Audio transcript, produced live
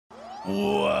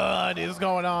What is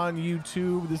going on,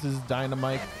 YouTube? This is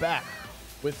Dynamite back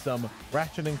with some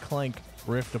Ratchet and Clank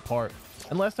Rift Apart.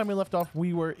 And last time we left off,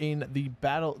 we were in the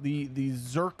battle, the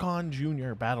ZURPSTONE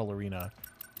Junior battle arena.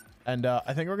 And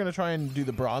I think we're gonna try and do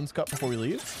the bronze cup before we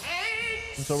leave.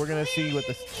 And so we're gonna see what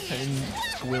the 10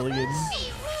 squillion.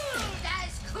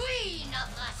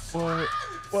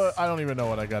 What? I don't even know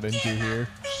what I got into here.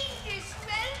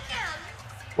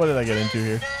 What did I get into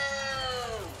here?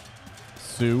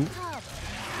 Sue.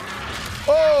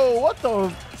 Oh, what the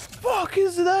fuck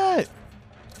is that?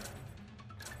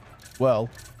 Well.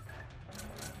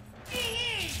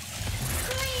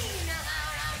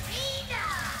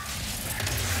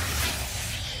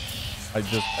 I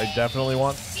definitely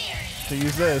want to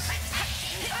use this.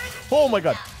 Oh my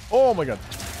god. Oh my god.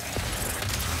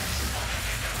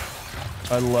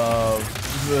 I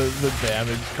love the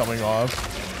damage coming off.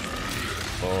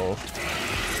 Oh.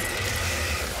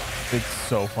 It's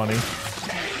so funny.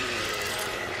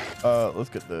 Let's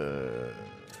get the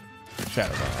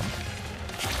shatter bomb.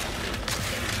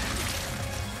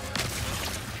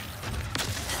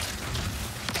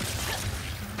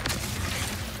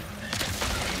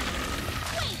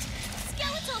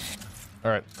 All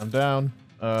right, I'm down.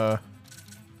 Gonna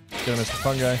miss the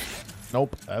fungi.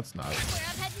 Nope, that's not it.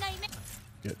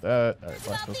 Get that. All right,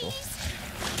 blast pistol.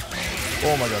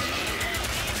 Oh my god.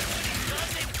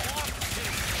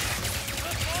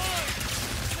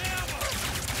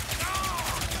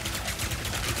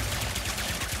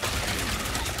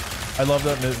 I love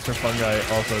that Mr. Fungi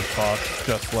also talks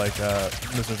just like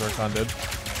Mr. Zurkon did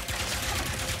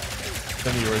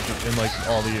in the original, in like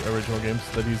all the original games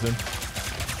that he's in.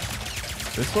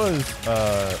 This was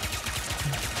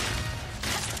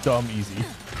dumb easy,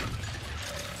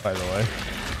 by the way.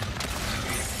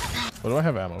 What do I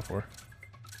have ammo for?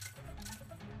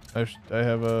 I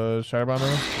have a shatter bomb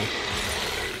ammo.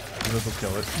 This will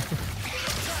kill it.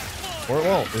 Or it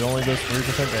won't. It only does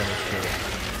 3% damage to it.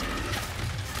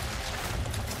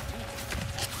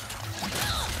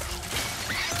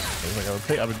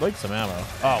 I would like some ammo.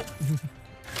 Oh.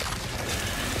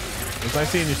 It was nice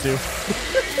seeing you, Stu.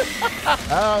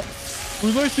 It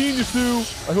was nice seeing you, Stu.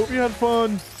 I hope you had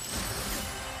fun.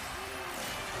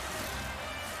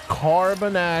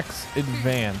 Carbonax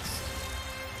Advanced.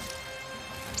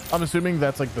 I'm assuming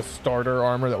that's like the starter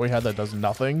armor that we had that does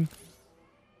nothing.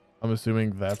 I'm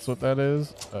assuming that's what that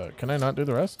is. Can I not do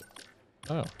the rest?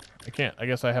 Oh, I can't. I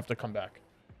guess I have to come back.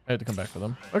 I had to come back for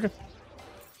them. Okay.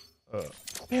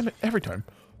 Damn it, every time.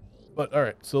 But all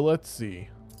right, so let's see.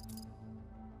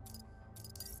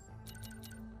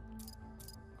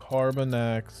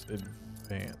 Carbonax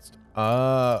Advanced.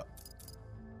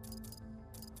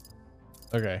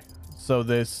 Okay. So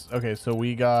this, okay, so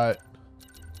we got,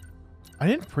 I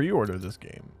didn't pre-order this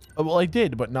game. Oh, well, I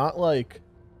did, but not like,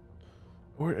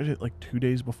 or did it like 2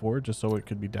 days before just so it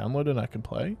could be downloaded and I could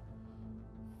play?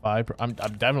 I'm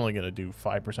definitely going to do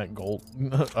 5% gold.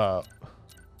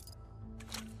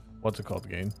 What's it called,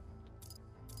 game?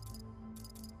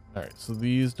 All right, so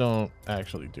these don't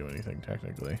actually do anything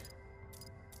technically.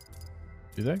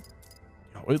 Do they?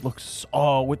 Oh, it looks,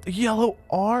 oh, with the yellow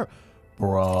arm.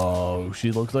 Bro,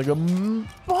 she looks like a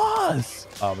boss.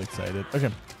 Oh, I'm excited. Okay.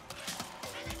 All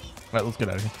right, let's get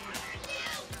out of here.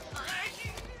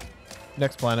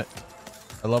 Next planet.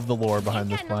 I love the lore behind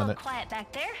this planet. Quiet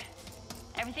back there.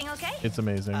 Everything okay? It's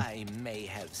amazing. I may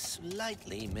have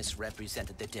slightly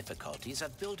misrepresented the difficulties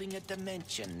of building a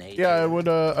dimension native. Yeah, I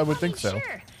would think so.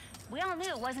 Sure. We all knew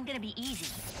it wasn't going to be easy.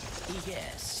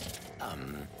 Yes.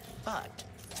 But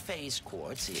phase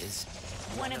quartz is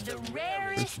one of the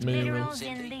rarest minerals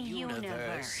in the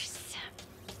universe.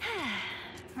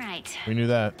 Right. We knew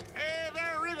that. Hey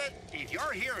there, Rivet. If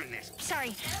you're hearing this.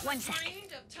 Sorry, one sec.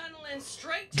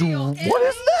 Dude, what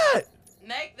is that?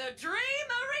 Make the dream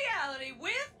a reality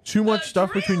with too much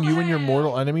stuff between you and your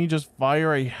mortal enemy. Just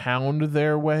fire a hound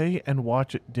their way and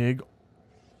watch it dig.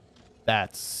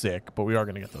 That's sick, but we are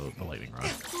going to get the lightning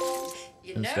rod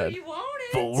instead. You want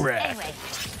it. Full wreck. Anyway.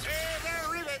 Hey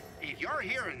there, Rivet. If you're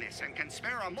hearing this and can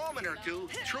spare a moment or two,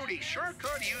 Trudy sure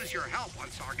could use your help on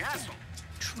Sargasso.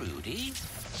 Trudy?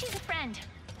 She's a friend.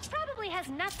 Probably has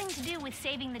nothing to do with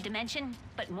saving the dimension,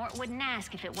 but Mort wouldn't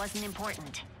ask if it wasn't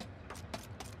important.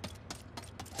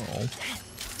 Oh.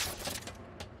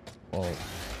 Well,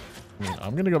 I mean,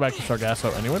 I'm gonna go back to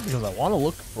Sargasso anyway because I want to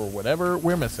look for whatever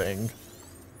we're missing.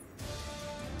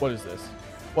 What is this?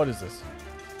 What is this?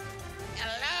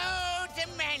 Hello,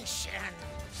 Dimension.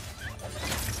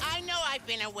 I know I've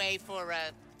been away for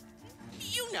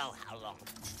you know how long.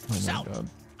 Oh my So God.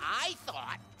 I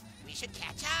thought we should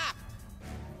catch up.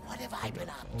 What have I been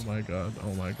up Oh to? my god.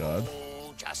 Oh my god.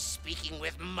 Oh, just speaking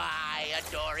with my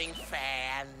adoring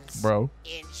fans. Bro.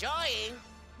 Enjoying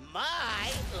my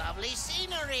lovely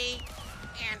scenery.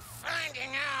 And finding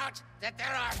out that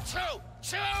there are two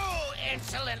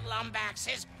insolent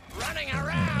lumbaxes running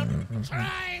around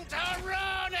trying to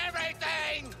ruin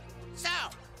everything. So,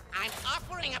 I'm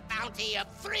offering a bounty of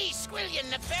 3 squillion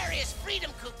nefarious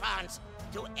freedom coupons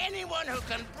to anyone who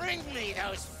can bring me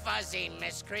those fuzzy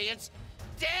miscreants,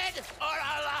 dead or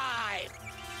alive.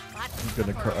 But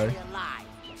gonna preferably cry. alive,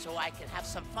 so I can have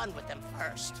some fun with them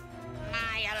first.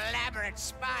 My elaborate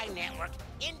spy network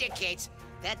indicates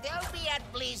that they'll be at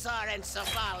Blizzard and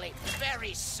Savali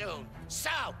very soon.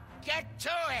 So, get to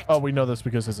it! Oh, we know this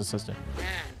because his assistant.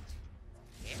 And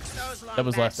if those That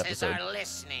was last lumbaxes episode. are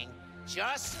listening,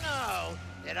 just know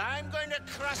that I'm going to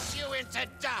crush you into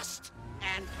dust.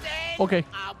 And then Okay.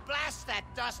 I'll blast that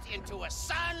dust into a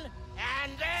sun,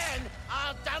 and then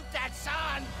I'll dump that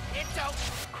sun into...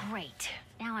 Great.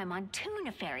 Now I'm on 2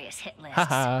 nefarious hit lists.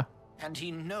 Haha. And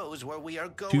he knows where we are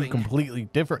 2 going. completely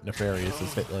different nefarious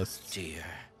hit lists. Dear.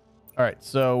 All right,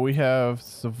 so we have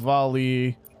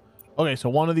Savali. Okay, so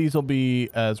one of these will be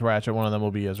as Ratchet, one of them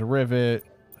will be as Rivet.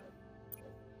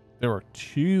 There are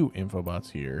 2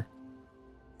 infobots here.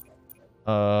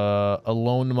 A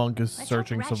lone monk is Let's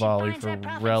searching hope Ratchet Savali finds for that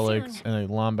prophet relics, soon. and a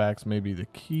Lombax may be the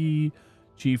key.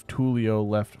 Chief Tulio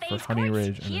left for Phase Honey course,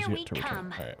 Ridge and is here we yet to return.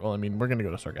 come. All right, well, I mean, we're gonna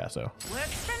go to Sargasso.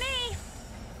 Works for me.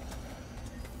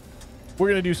 We're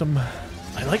gonna do some.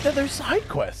 I like that there's side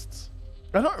quests.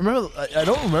 I don't remember. I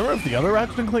don't remember if the other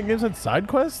Ratchet and Clank games had side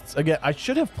quests. Again, I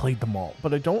should have played them all,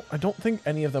 but I don't think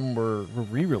any of them were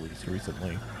re-released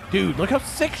recently. Dude, look how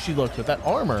sick she looks with that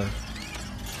armor.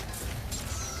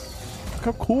 Look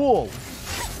how cool.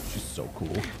 She's so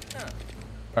cool.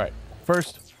 All right,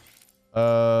 first,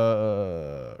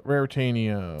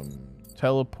 Raritanium,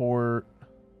 teleport.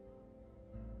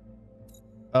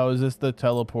 Oh, is this the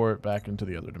teleport back into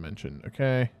the other dimension?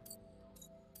 Okay.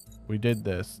 We did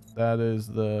this. That is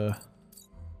the...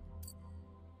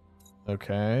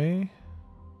 Okay.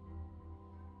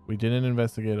 We didn't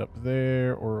investigate up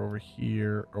there or over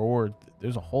here, or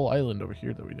there's a whole island over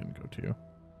here that we didn't go to.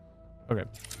 Okay.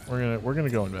 We're gonna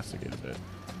go investigate a bit.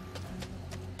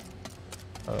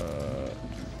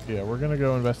 Yeah, we're gonna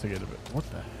go investigate a bit. What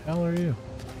the hell are you?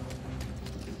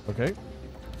 Okay.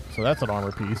 So that's an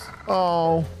armor piece.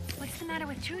 Oh. What's the matter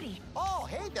with Trudy? Oh,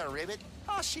 hey there, Ribbit.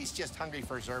 Oh, she's just hungry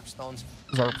for ZURPSTONEs.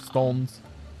 ZURPSTONEs.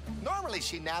 Normally,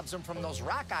 she nabs them from those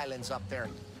rock islands up there,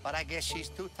 but I guess she's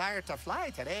too tired to fly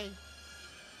today.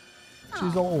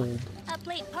 She's old. Up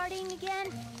late partying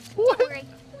again? What? Don't worry,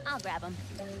 I'll grab him.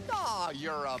 Oh,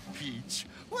 you're a peach.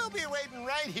 We'll be waiting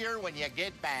right here when you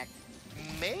get back.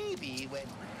 Maybe when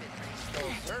Ribbit brings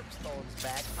those ZURPSTONes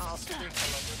back, I'll sprinkle a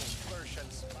little splash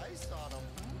and spice on them.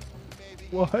 Maybe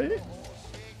What? a whole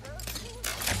shaker.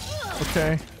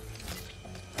 Okay.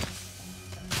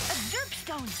 A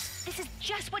ZURPSTONE! This is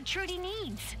just what Trudy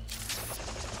needs.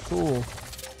 Cool.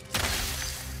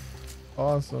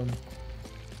 Awesome.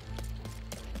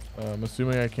 I'm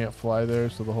assuming I can't fly there,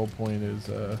 so the whole point is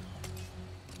I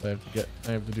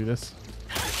have to do this.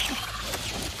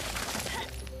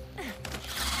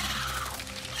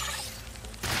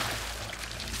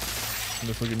 I'm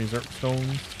just looking at these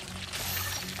ZURPSTONes.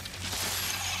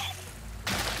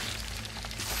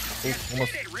 Oh,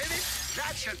 almost. Get it, Rivet?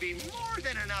 That should be more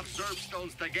than enough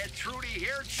ZURPSTONes to get Trudy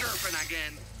here chirping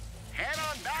again. Head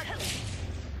on back to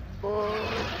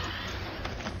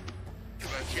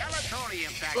the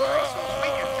gelatonium factory so we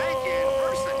can thank you in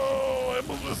person. Oh, I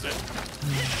almost missed it.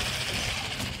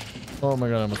 Oh my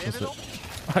god, I almost missed it.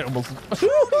 I almost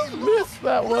missed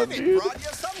that one, Ribbit dude. brought you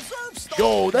some ZURPSTONes.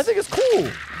 Yo, that thing is cool.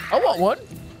 I want one.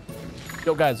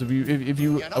 Yo, guys, if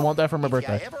you, I want that for my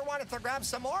birthday. If you ever wanted to grab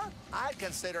some more, I'd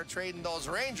consider trading those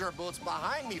ranger boots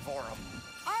behind me for them.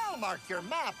 I'll mark your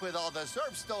map with all the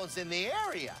ZURPSTONes in the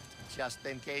area, just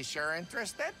in case you're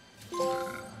interested.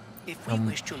 If we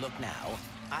wish to look now,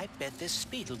 I bet this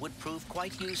Speedle would prove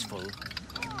quite useful.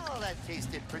 Oh, that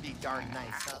tasted pretty darn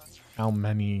nice, huh? How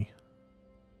many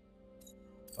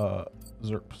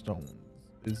ZURPSTONes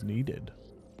is needed?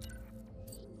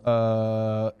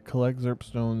 Collect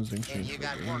ZURPSTONes in And exchange you for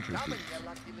got more ranger coming, boots. you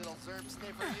lucky little ZURP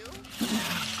sniffer, you.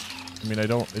 I mean,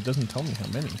 it doesn't tell me how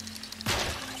many.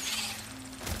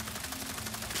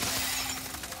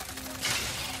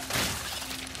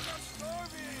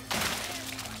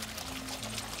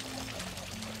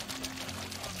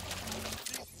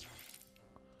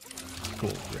 Cool.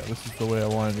 Yeah, this is the way I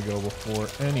wanted to go before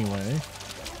anyway.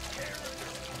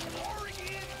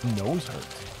 Nose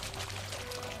hurts.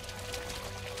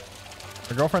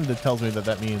 My girlfriend tells me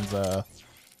that means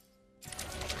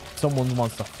someone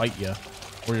wants to fight you,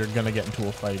 or you're gonna get into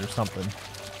a fight or something.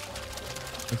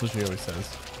 That's what she always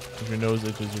says. If your nose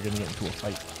itches, you're gonna get into a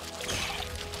fight.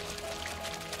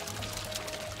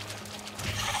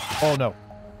 Oh no!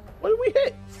 What did we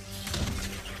hit?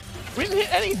 We didn't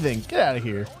hit anything. Get out of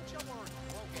here!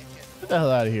 Get the hell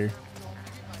out of here!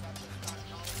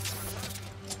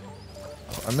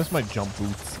 Oh, I miss my jump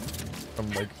boots. I'm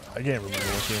like, I can't remember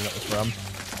what game that was from.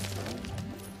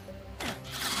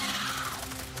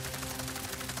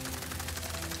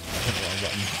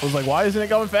 I was like, why isn't it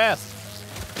going fast?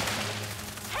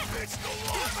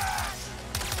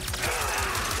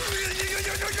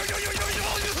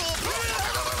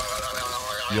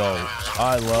 Yo,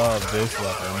 I love this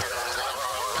weapon.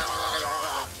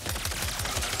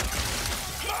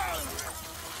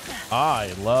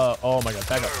 I love, oh my god,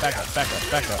 back up, back up, back up,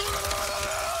 back up.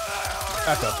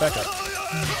 Back up, back up.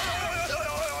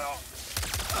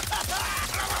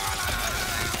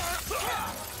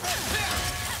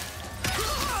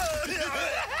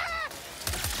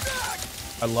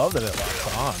 I love that it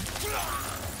locks on.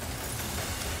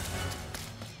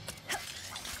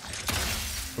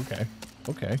 Okay,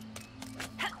 okay.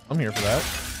 I'm here for that.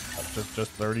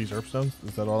 Just 30 ZURPSTONEs?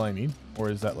 Is that all I need?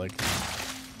 Or is that like...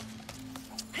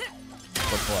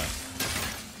 What's left?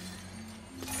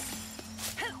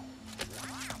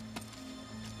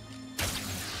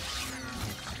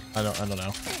 I don't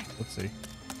know. Let's see.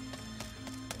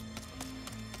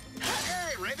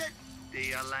 Hey, Ribbit! Do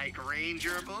you like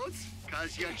ranger boots?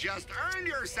 Cause you just earned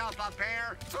yourself a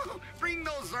pair. Bring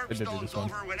those ZURPSTONEs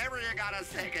over whenever you got a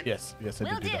second. Yes, I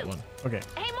did do that one. Okay.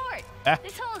 Hey, Mort.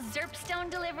 This whole ZURPSTONE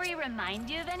delivery remind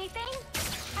you of anything?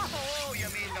 Oh, you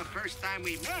mean the first time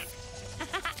we met?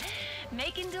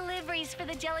 Making deliveries for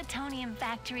the gelatonium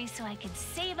factory so I could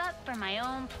save up for my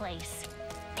own place.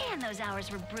 Man, those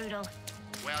hours were brutal.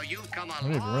 Well, you've come a I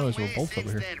didn't even long realize we way were both since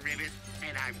over then, Ribbit.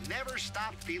 And I've never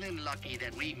stopped feeling lucky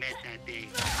that we met that day.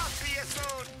 I'll see you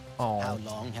soon. Oh. How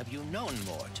long have you known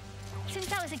Mort?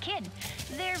 Since I was a kid.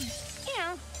 They're, you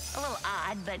know, a little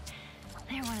odd, but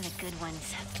they're one of the good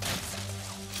ones.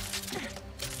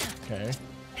 Okay.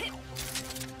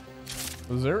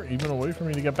 Was there even a way for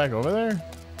me to get back over there?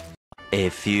 A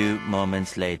few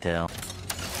moments later.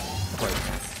 Right.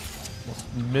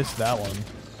 Missed that one.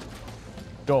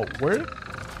 Yo, where'd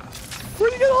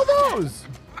you get all those?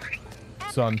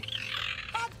 Son.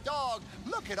 Hot dog!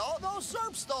 Look at all those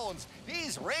ZURPSTONEs!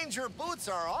 These ranger boots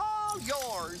are all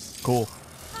yours! Cool.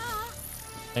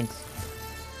 Thanks.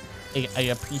 I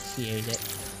appreciate it.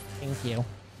 Thank you.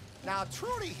 Now,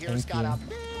 Trudy here's got a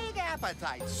big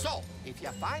appetite, so if you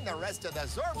find the rest of the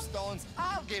ZURPSTONEs,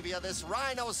 I'll give you this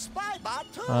Rhino spy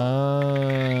bot too.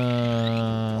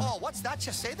 Oh, what's that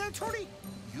you say there, Trudy?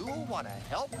 You want to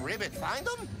help Ribbit find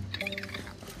them?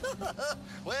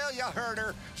 Well, you heard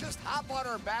her. Just hop on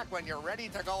her back when you're ready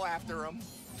to go after him.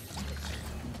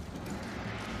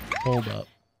 Hold up.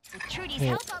 With Trudy's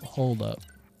help, Hold up.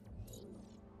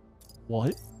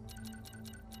 What?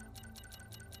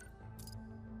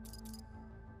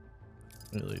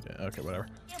 Really? Okay, whatever.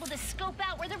 be able to scope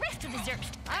out where the rest of the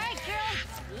ZURPs. All right, girls,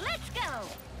 let's go.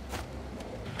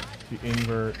 The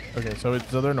invert. Okay, so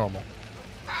they're normal.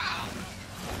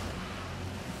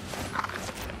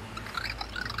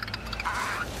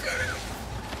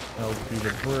 That'll be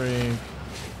the break.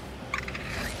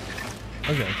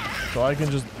 Okay, so I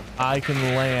can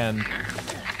land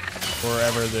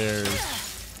wherever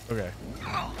there's. Okay.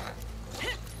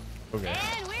 Okay.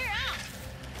 And we're out.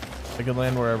 I can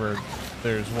land wherever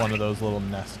there's one of those little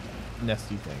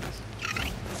nesty things.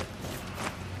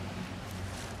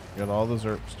 Got all the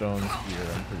ZURPSTONEs here,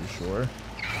 I'm pretty sure.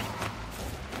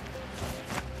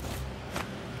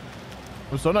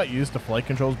 I'm so not used to flight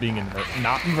controls being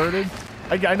not inverted.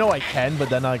 I know I can, but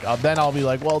then then I'll be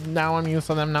like, well, now I'm used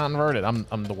to them not inverted.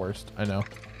 I'm the worst. I know.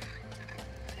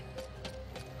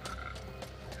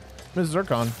 Ms.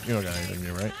 Zircon, you don't got anything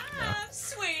new, right? No.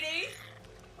 Sweetie.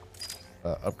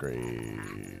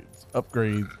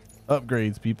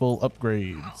 Upgrades, people,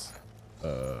 upgrades.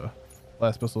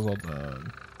 Last pistol's all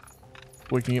done.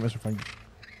 Wait, can you get Mr. Funky?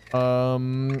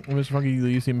 Mr. Funky,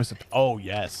 you see Mr. Oh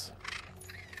yes.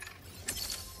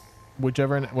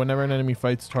 Whenever an enemy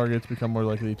fights targets, become more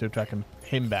likely to attack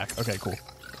him back. Okay, cool.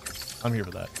 I'm here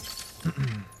for that.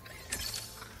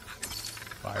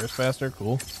 Fires faster,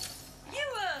 cool.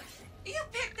 You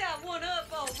picked that one up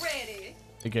already.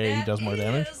 Okay, he does more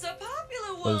damage. Is a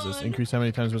popular What is this? Increase how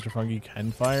many times Mr. Funky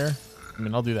can fire? I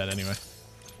mean, I'll do that anyway.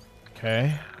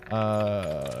 Okay.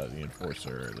 The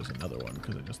Enforcer. There's another one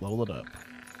because I just leveled it up.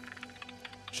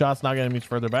 Shots knock enemies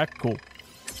further back. Cool.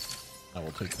 I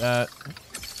will take that.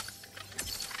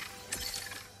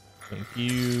 Thank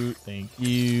you, thank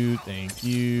you, thank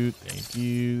you, thank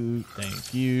you,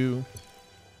 thank you.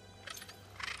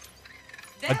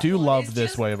 I do love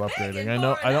this way of upgrading.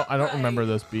 I don't remember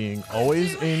this being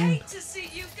always in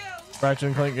Ratchet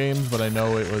and Clank games, but I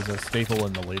know it was a staple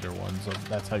in the later ones. So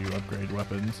that's how you upgrade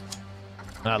weapons.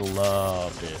 And I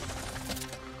loved it.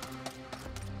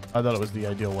 I thought it was the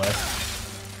ideal way.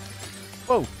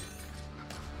 Whoa!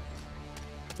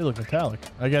 They look metallic.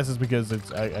 I guess it's because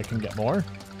it's I can get more.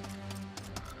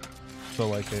 So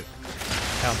like it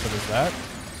counts it as that.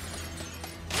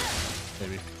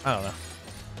 Maybe. I don't know.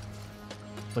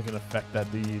 It's like an effect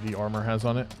that the armor has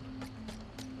on it.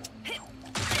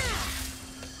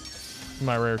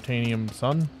 My raritanium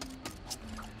sun.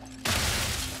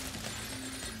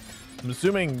 I'm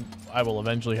assuming I will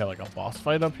eventually have like a boss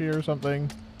fight up here or something.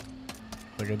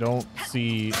 Like I don't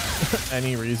see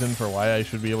any reason for why I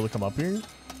should be able to come up here.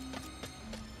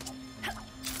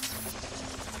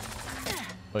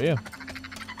 But yeah.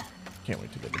 Can't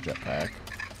wait to get the jetpack.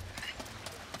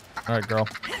 Alright, girl.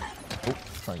 Oh,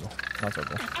 triangle. Not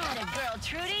circle. Atta girl,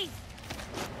 Trudy.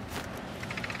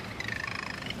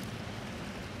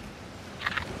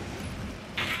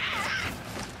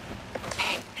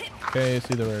 Okay, I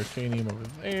see the raritanium over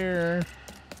there.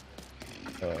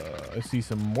 I see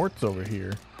some morts over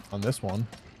here on this one.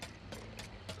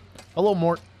 Hello,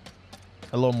 Mort.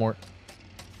 Hello, Mort.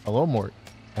 Hello, Mort.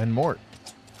 And Mort.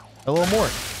 Hello,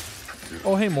 Mort.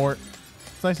 Oh, hey, Mort.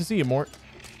 It's nice to see you, Mort.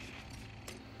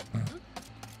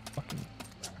 Fucking,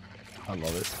 I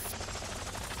love it.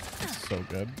 It's so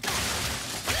good.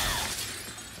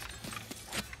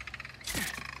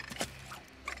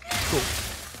 Cool.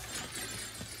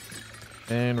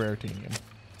 And raritanium.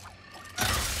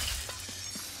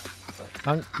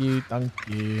 Thank you, thank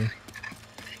you.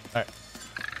 Alright.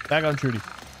 Back on Trudy.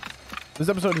 This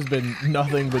episode has been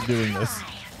nothing but doing this.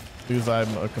 Because I'm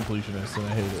a completionist and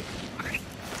I hate it.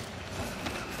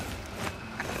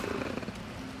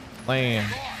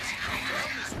 Land.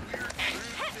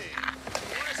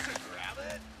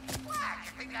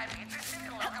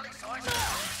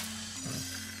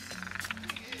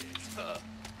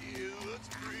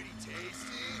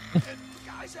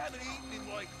 Guys haven't eaten in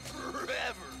like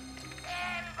forever.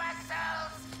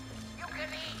 Imbeciles! You can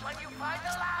eat when you find the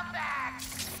Lombax!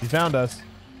 You found us.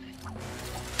 What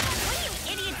are you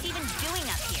idiots even doing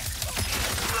up here?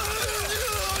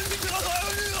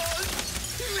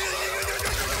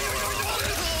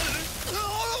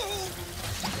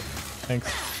 Thanks.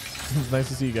 It's nice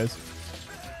to see you guys.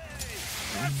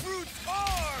 That fruit's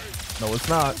ours! No, it's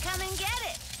not. Come and get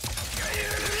it.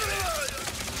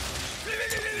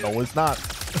 No, it's not.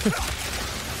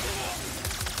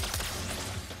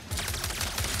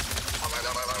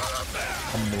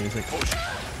 Amazing. Oh shit.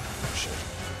 Oh shit.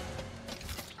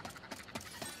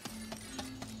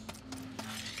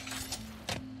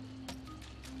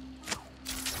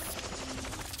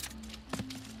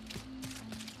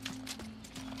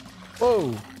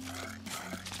 Whoa.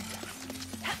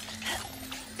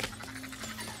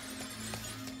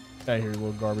 Get out of here,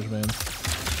 little garbage man.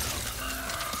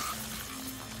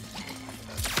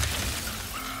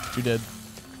 You did.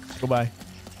 Goodbye.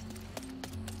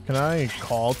 Can I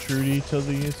call Trudy to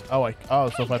these? Oh,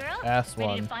 so if I pass Ready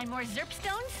one, to find more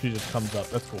ZURPSTONEs? she just comes up.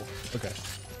 That's cool. Okay.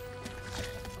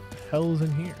 What the hell's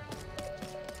in here?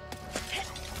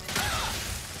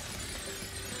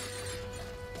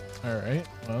 All right.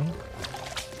 Well,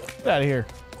 get out of here.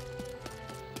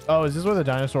 Oh, is this where the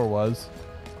dinosaur was?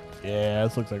 Yeah,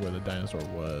 this looks like where the dinosaur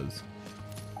was.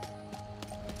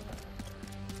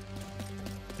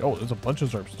 Oh, there's a bunch of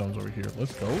ZURPSTONEs over here.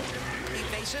 Let's go.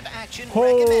 Evasive action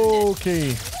recommended.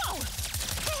 Okay. Whoa!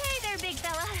 Hey there, big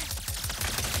fella.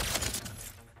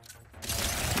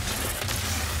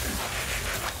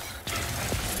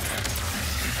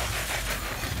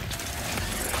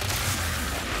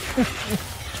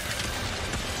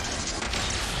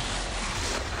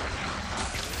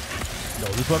 No,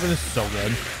 this weapon is so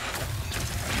good.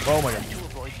 Oh my god. To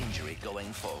avoid injury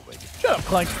going forward. Shut up,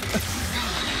 Clank.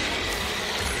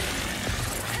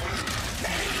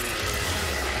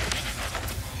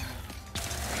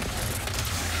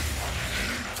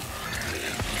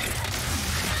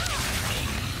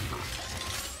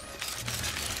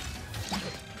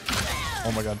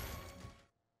 Oh my god.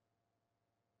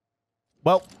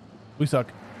 Well, we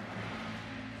suck.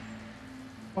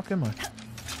 Fuck am I?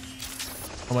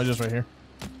 Am I just right here?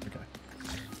 Okay.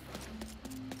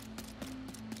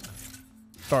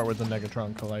 Start with the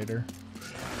Negatron Collider.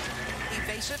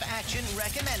 Evasive action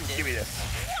recommended. Give me this.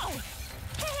 Whoa!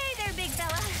 Hey there, big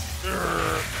fella.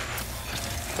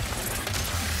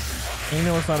 You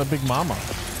know it's not a big mama.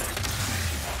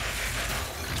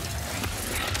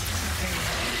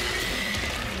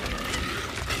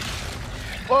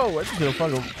 Whoa, I just did a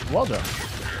fucking wall jump.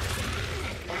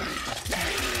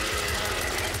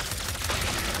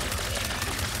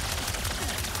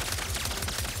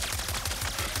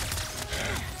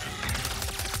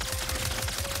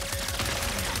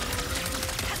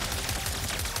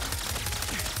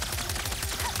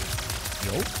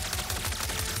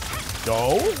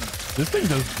 Go. This thing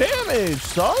does damage,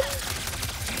 son.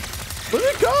 Where'd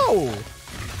it go?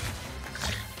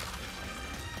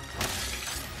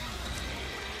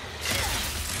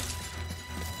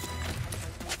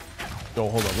 Go,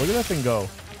 hold on. Look at that thing go.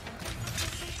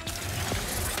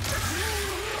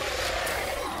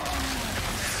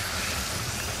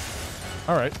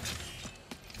 All right.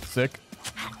 Sick.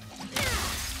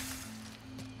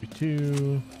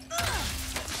 2,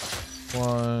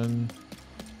 1.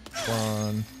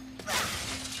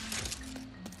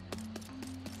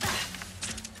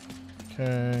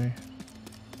 Okay.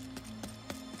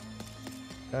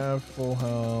 Have full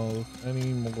health.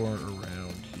 Any more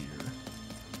around here?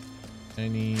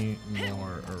 Any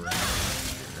more around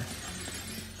here?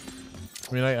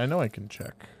 I mean, I know I can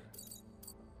check.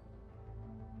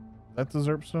 That's the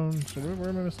ZURPSTONE. So where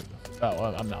am I missing this?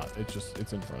 Oh, I'm not. It's just,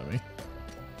 it's in front of me.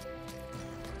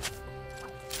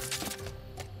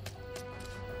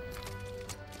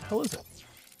 The hell is it?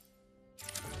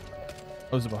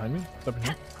 Oh, is it behind me? It's up in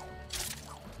here.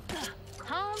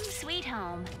 Home sweet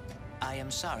home. I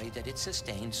am sorry that it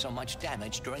sustained so much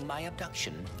damage during my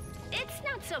abduction. It's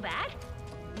not so bad.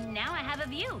 Now I have a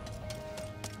view.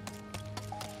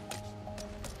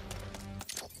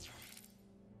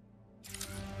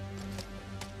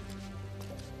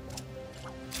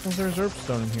 Oh, there's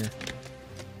ZURPSTONE in here.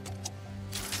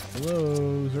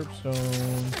 Hello,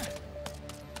 ZURPSTONE.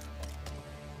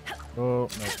 Oh,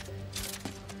 no.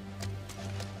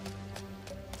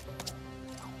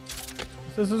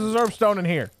 This is a ZURPSTONE in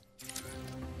here.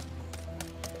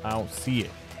 I don't see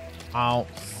it. I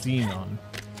don't see none.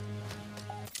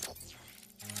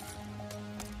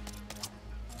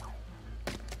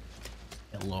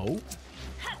 Hello?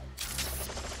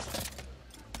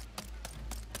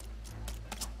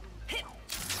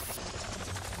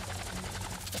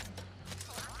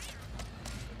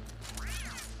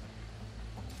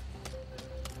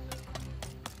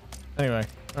 Anyway,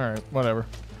 all right, whatever.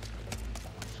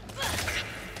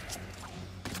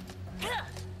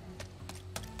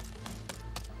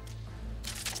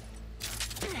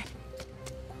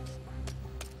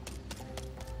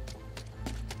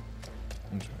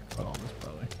 I'm trying to cut all this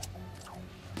probably.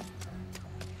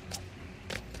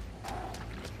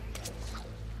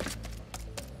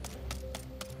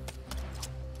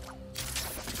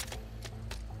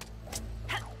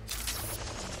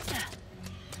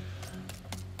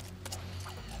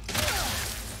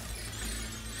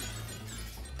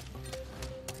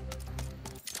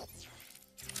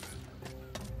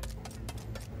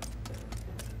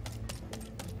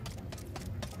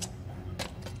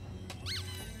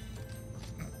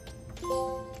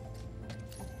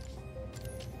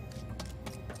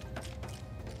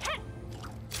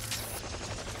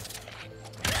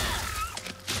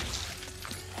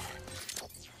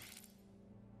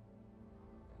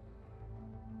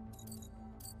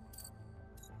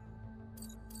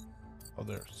 Oh,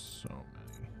 there's so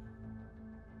many.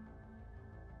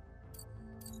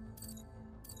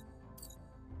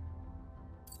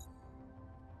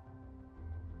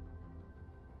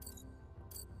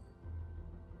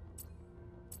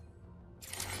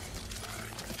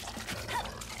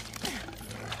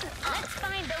 Let's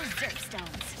find those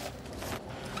ZURPSTONEs.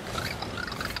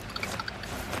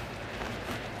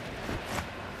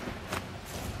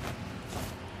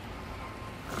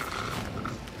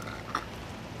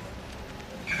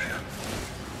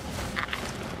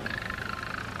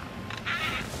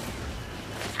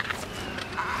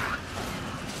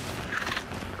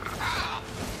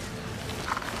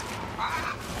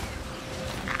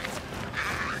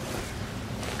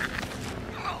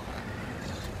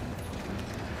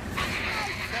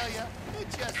 It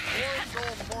just warms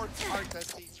old Mort's heart to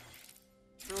see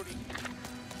Trudy.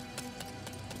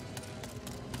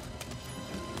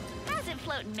 How's it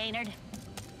floating, Maynard?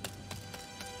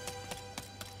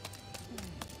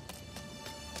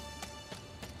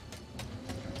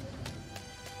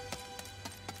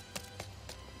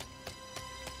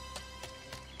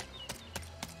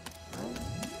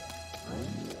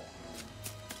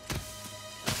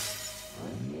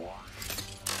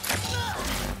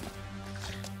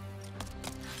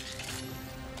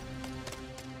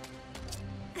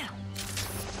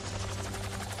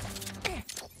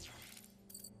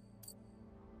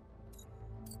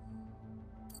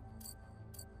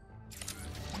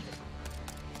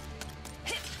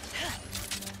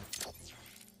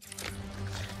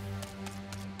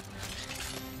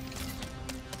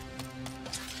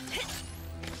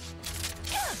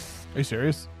 Are you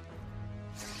serious?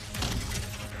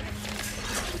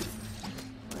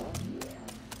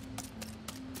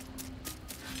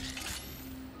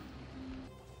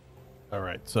 All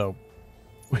right, so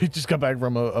we just got back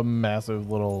from a massive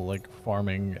little like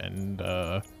farming and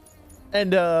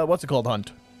what's it called,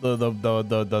 hunt?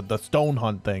 The stone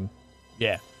hunt thing.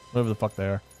 Yeah, whatever the fuck they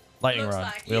are. Lightning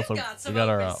rod. Like We got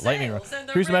our lightning rod.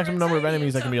 Increase the maximum number of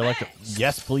enemies that can be elected.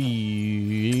 Yes,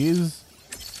 please.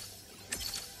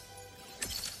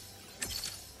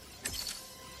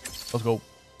 Let's go.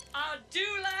 I do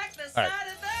like the sight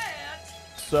of that.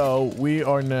 So we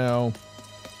are now.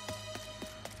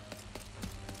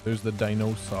 There's the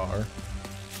dinosaur.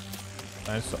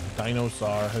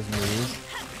 Dinosaur has moved.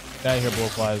 Get out of here,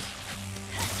 blowflies.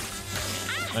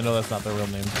 I know that's not their real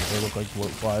name. They look like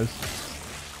bloatflies.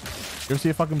 You ever see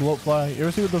a fucking bloatfly? You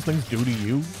ever see what those things do to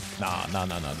you? Nah.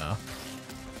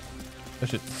 That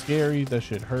shit's scary. That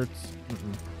shit hurts.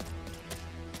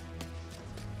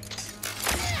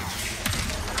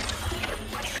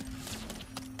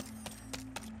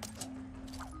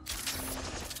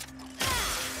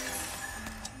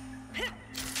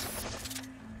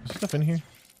 There's stuff in here?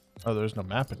 Oh, there's no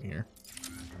map in here.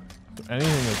 So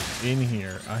anything that's in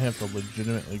here, I have to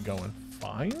legitimately go and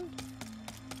find?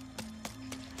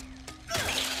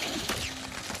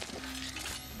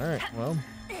 Alright, well.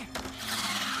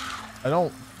 I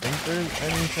don't think there's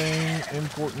anything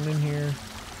important in here.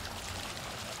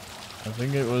 I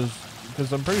think it was,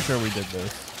 because I'm pretty sure we did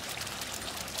this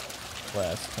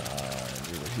last time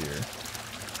we were here.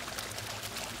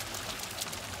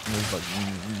 And there's like,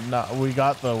 not, we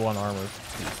got the one armor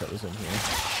piece that was in here.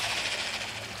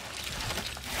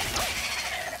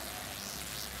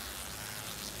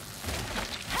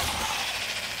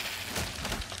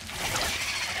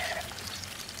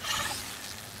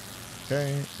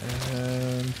 Okay,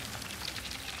 and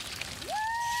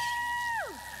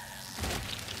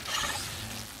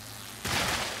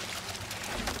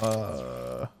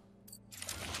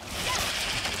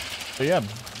so yeah,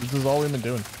 this is all we've been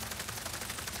doing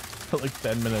for like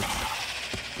 10 minutes.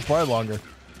 It's probably longer.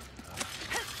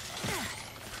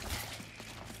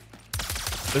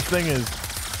 This thing is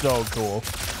so cool.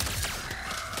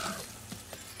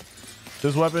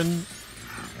 This weapon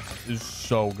is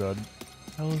so good.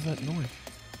 What the hell is that noise?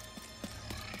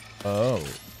 Oh.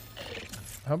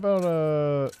 How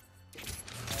about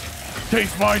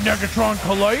taste my Negatron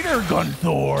Collider,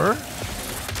 Gunthor!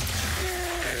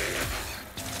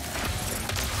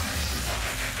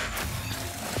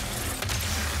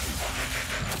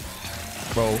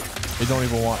 Bro, they don't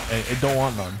even want, it don't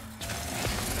want none.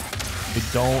 They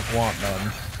don't want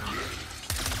none.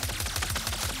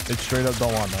 They straight up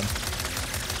don't want none.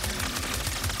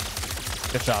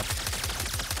 Get shot.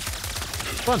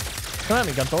 Come on. Come at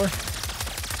me, Gunthor.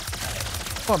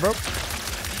 Come on, bro.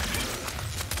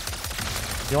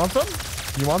 You want some?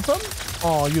 You want some?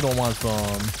 Oh, you don't want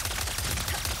some.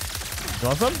 You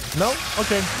want some? No?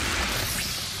 Okay.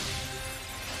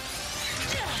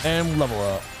 And level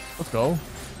up. Let's go.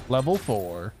 Level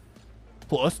 4.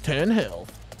 Plus 10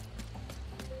 health.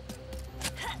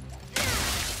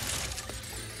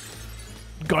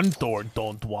 Gunthor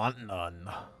don't want none.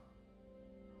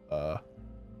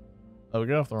 Oh, we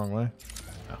got off the wrong way.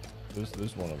 No,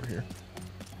 there's one over here.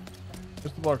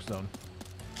 Where's the Blarkstone?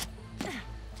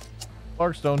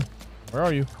 Blarkstone, where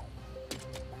are you?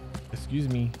 Excuse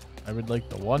me. I would like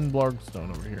the one Blarkstone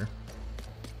over here.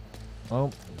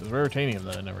 Well, there's Raritanium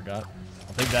that I never got.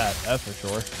 I'll take that. That's for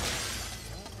sure.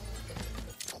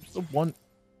 There's the one.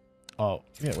 Oh,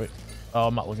 yeah, wait. Oh,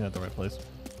 I'm not looking at the right place.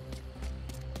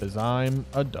 Because I'm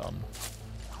a dumb.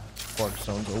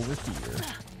 Blarkstone's over here.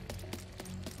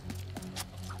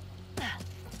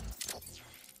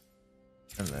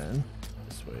 And then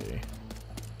this way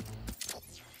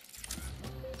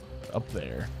up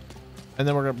there, and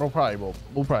then we'll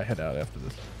probably head out after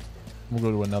this. We'll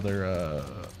go to another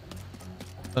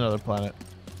planet.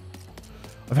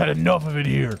 I've had enough of it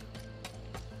here.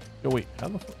 Yo, wait, how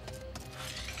the fuck?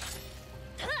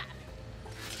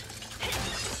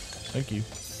 Thank you.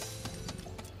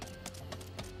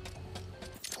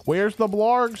 Where's the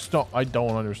Blargstone? I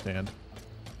don't understand,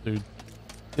 dude.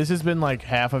 This has been like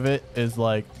half of it is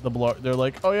like the Blarg. They're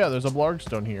like, oh yeah, there's a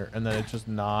Blargstone here, and then it's just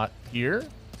not here.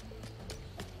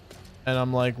 And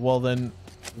I'm like, well then,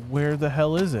 where the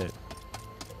hell is it?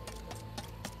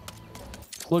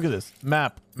 Look at this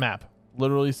map.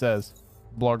 Literally says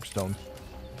Blargstone.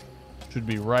 Should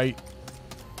be right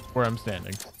where I'm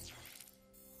standing.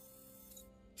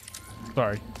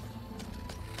 Sorry.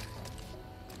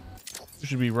 It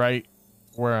should be right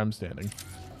where I'm standing,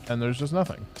 and there's just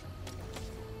nothing.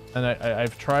 And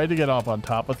I've tried to get up on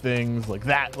top of things like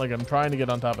that. Like I'm trying to get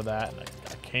on top of that, and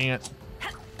I can't.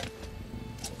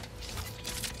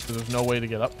 There's no way to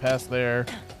get up past there.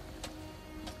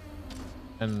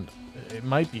 And it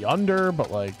might be under,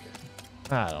 but like,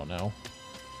 I don't know.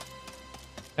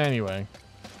 Anyway,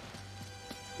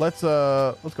 let's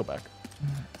go back.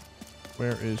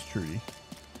 Where is Trudy?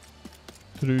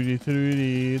 Trudy,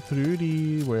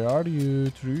 where are you,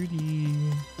 Trudy?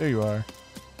 There you are.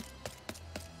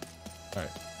 All right.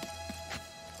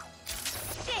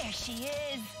 There she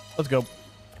is. Let's go.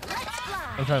 Let's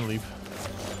fly. I'm trying to leave.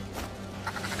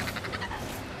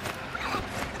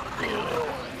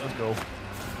 Let's go.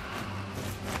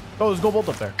 Oh, there's a gold bolt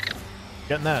up there.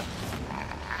 Getting that.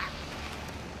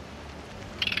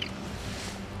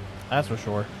 That's for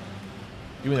sure.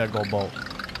 Give me that gold bolt.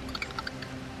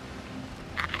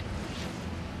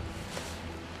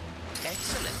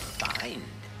 Excellent find.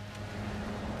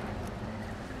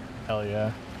 Hell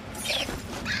yeah.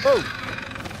 Oh!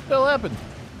 What the hell happened?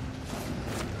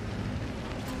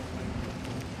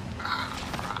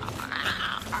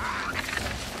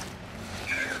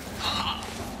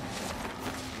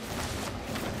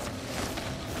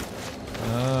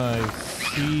 I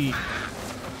see.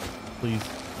 Please.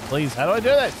 Please, how do I do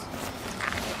this?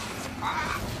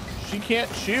 She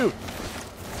can't shoot.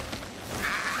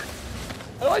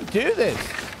 How do I do this?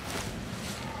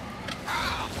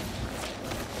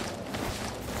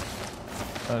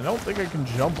 I don't think I can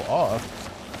jump off.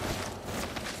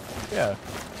 Yeah.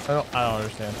 I don't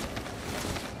understand.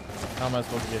 How am I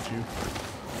supposed to get you?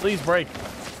 Please break.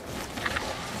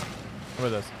 Look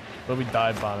at this. Let me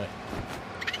dive bomb it.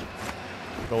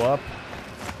 Go up.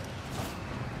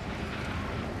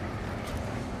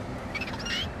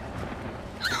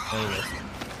 There it is.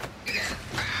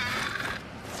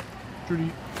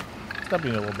 Trudy, stop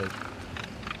being a little bitch.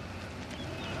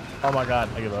 Oh my god,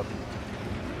 I give up.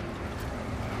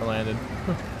 I landed.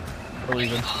 We're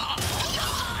leaving.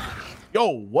 Yo,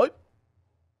 what?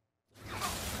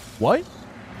 What?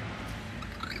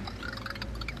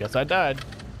 Guess I died.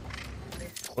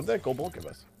 What did that gold bolt give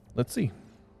us? Let's see.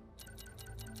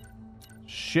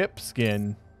 Ship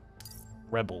skin.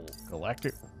 Rebel.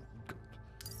 Galactic.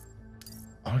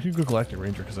 I'm gonna go Galactic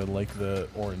Ranger because I like the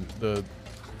orange.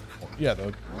 Yeah,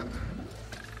 the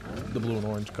blue and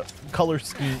orange color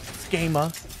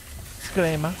schema.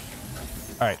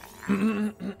 All right.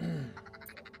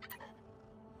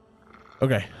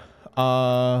 Okay.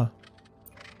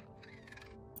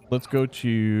 Let's go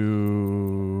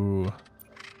to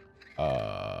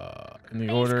in the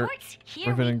order.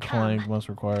 Ratchet and Clank must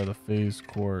require the phase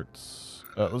quartz.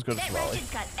 Let's go to Savali.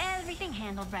 Ratchet's got everything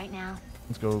handled right now.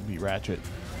 Let's go beat Ratchet.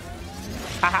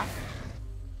 Haha.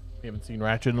 We haven't seen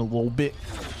Ratchet in a little bit.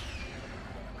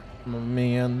 My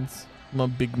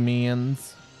big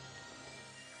mans.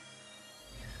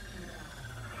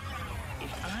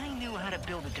 If I knew how to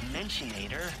build a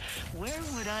Dimensionator, where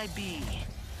would I be?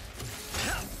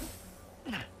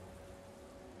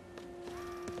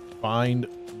 Find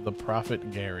the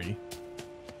Prophet Gary.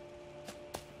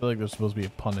 I feel like there's supposed to be a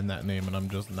pun in that name and I'm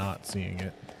just not seeing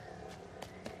it.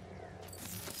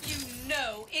 You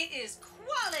know it is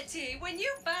quality when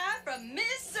you buy from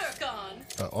Miss Zircon.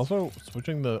 Also,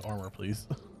 switching the armor, please.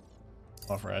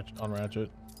 Off Ratchet, on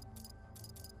Ratchet.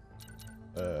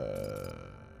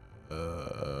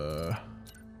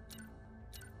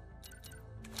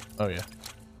 Oh yeah.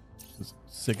 This is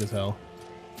sick as hell.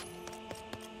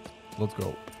 Let's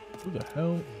go. Who the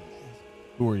hell?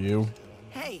 Who are you?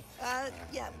 Hey,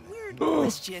 yeah, weird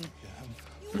question.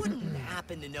 You wouldn't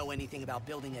happen to know anything about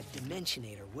building a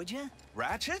Dimensionator, would you?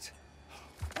 Ratchet?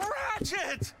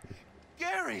 Ratchet!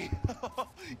 Gary!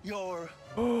 Your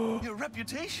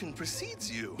reputation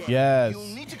precedes you. Yes. You'll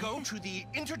need to go to the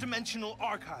Interdimensional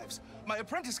Archives. My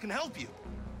apprentice can help you.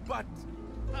 But,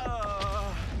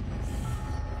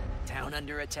 Down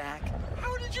under attack?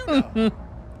 how did you know?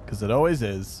 Because it always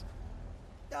is.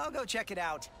 I'll go check it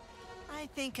out. I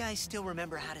think I still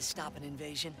remember how to stop an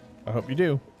invasion. I hope you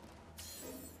do.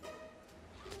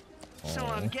 So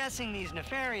I'm guessing these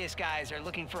nefarious guys are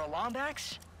looking for a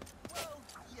Lombax? Well,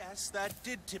 yes, that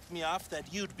did tip me off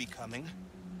that you'd be coming.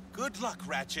 Good luck,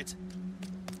 Ratchet.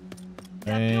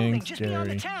 That building Thanks, just beyond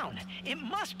the Gary. town. It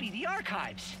must be the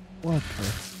archives. What A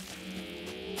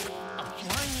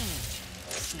flying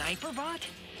sniper bot?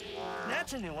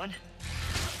 That's a new one.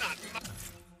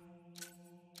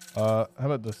 How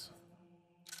about this?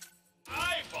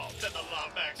 I fault that the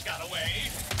Lombax got away.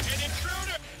 An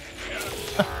intruder.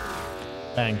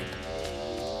 Bang.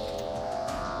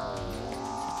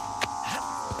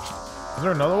 Is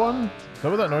there another one? Is that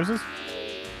what that noise is?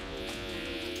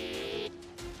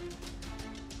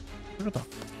 What the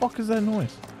fuck is that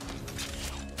noise?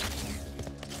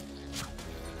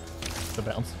 The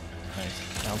bounce. Nice.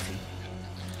 Bouncy.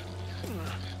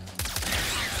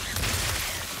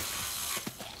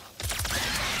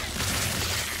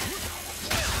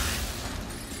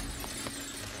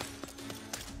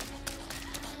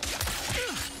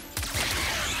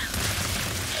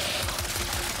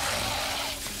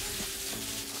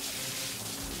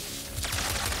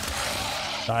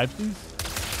 Die, please.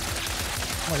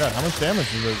 Oh my god, how much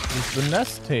damage does the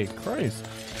nest take? Christ.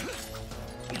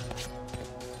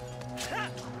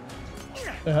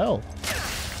 What the hell?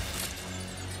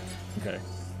 Okay.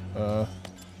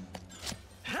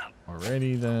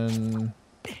 Alrighty then.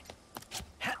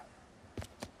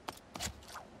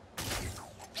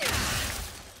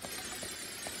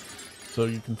 So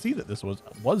you can see that this was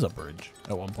a bridge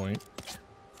at one point.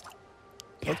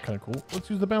 That's kind of cool. Let's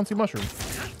use the bouncy mushroom.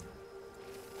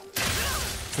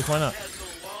 Just why not? Has the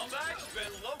Lombax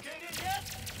been located yet?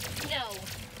 No.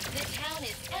 The town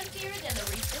is emptier than the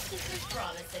Resistance's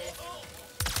promises.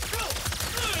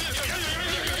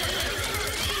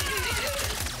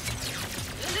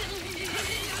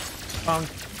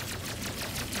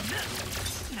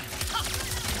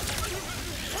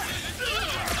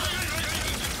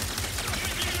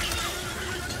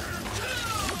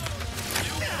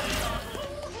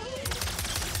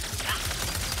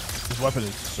 This weapon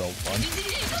is so fun.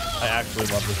 I actually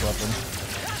love this weapon.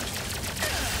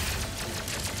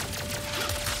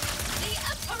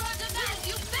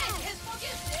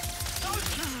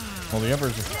 Well, the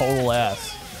Emperor's a total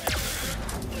ass.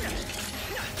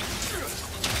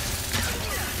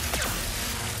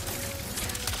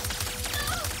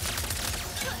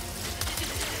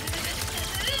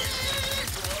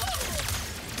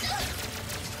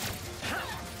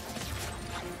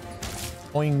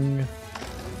 Boing.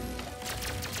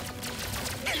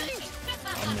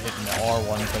 I'm hitting the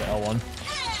R1 for the L1.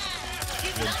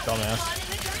 Good dumbass.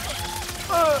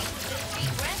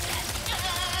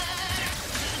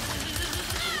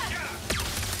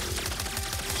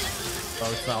 Oh,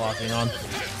 it's not locking on.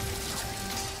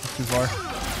 It's too far.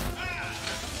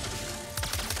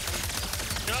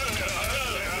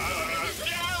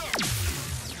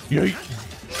 Yeet.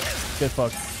 Get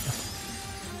fucked.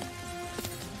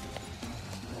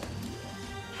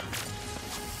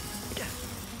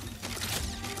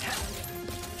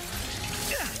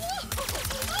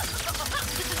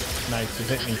 Nice, you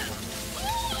hit me.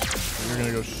 You're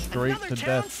gonna go straight to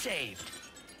death. Saved.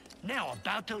 Now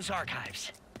about those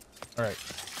archives. All right.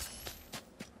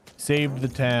 Saved the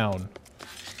town.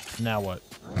 Now what?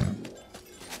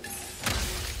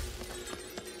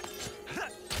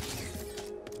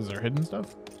 Is there hidden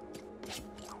stuff?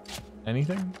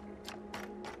 Anything?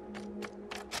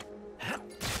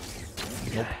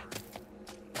 Nope.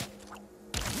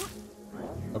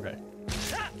 Okay.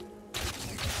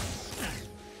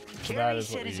 So that is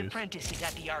what we his use. apprentice is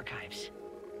at the archives.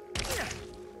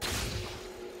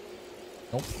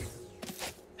 Nope.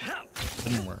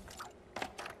 Didn't work.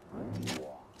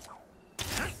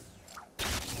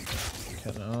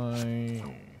 Can I...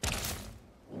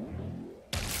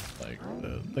 Like,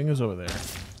 the thing is over there.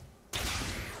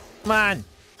 Come on!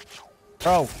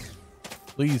 Bro!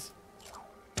 Please.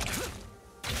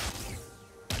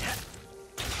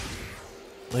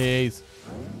 Please.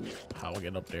 How I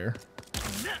get up there?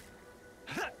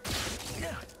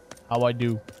 How I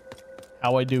do?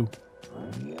 How I do?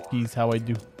 Please, how I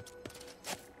do?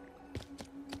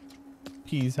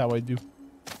 Please, how I do?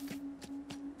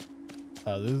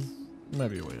 This might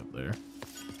be a way up there.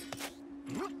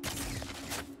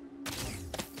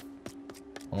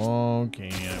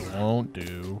 Okay, I won't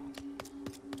do.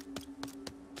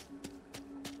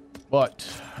 But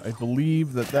I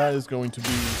believe that that is going to be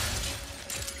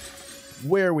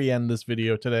where we end this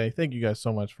video today. Thank you guys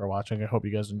so much for watching. I hope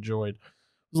you guys enjoyed. It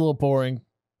was a little boring,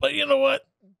 but you know what?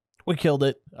 We killed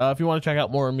it. If you want to check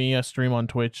out more of me, I stream on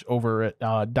Twitch over at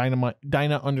Dyna_. I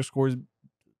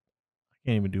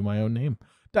can't even do my own name.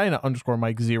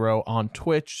 Dyna_Mike0 on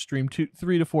Twitch. Stream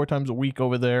 3 to 4 times a week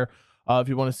over there. If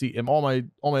you want to see all my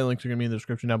links are gonna be in the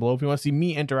description down below. If you want to see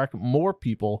me interact with more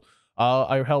people,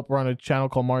 I help run a channel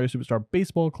called Mario Superstar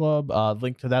Baseball Club.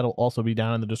 Link to that will also be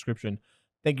down in the description.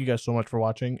 Thank you guys so much for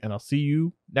watching, and I'll see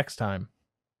you next time.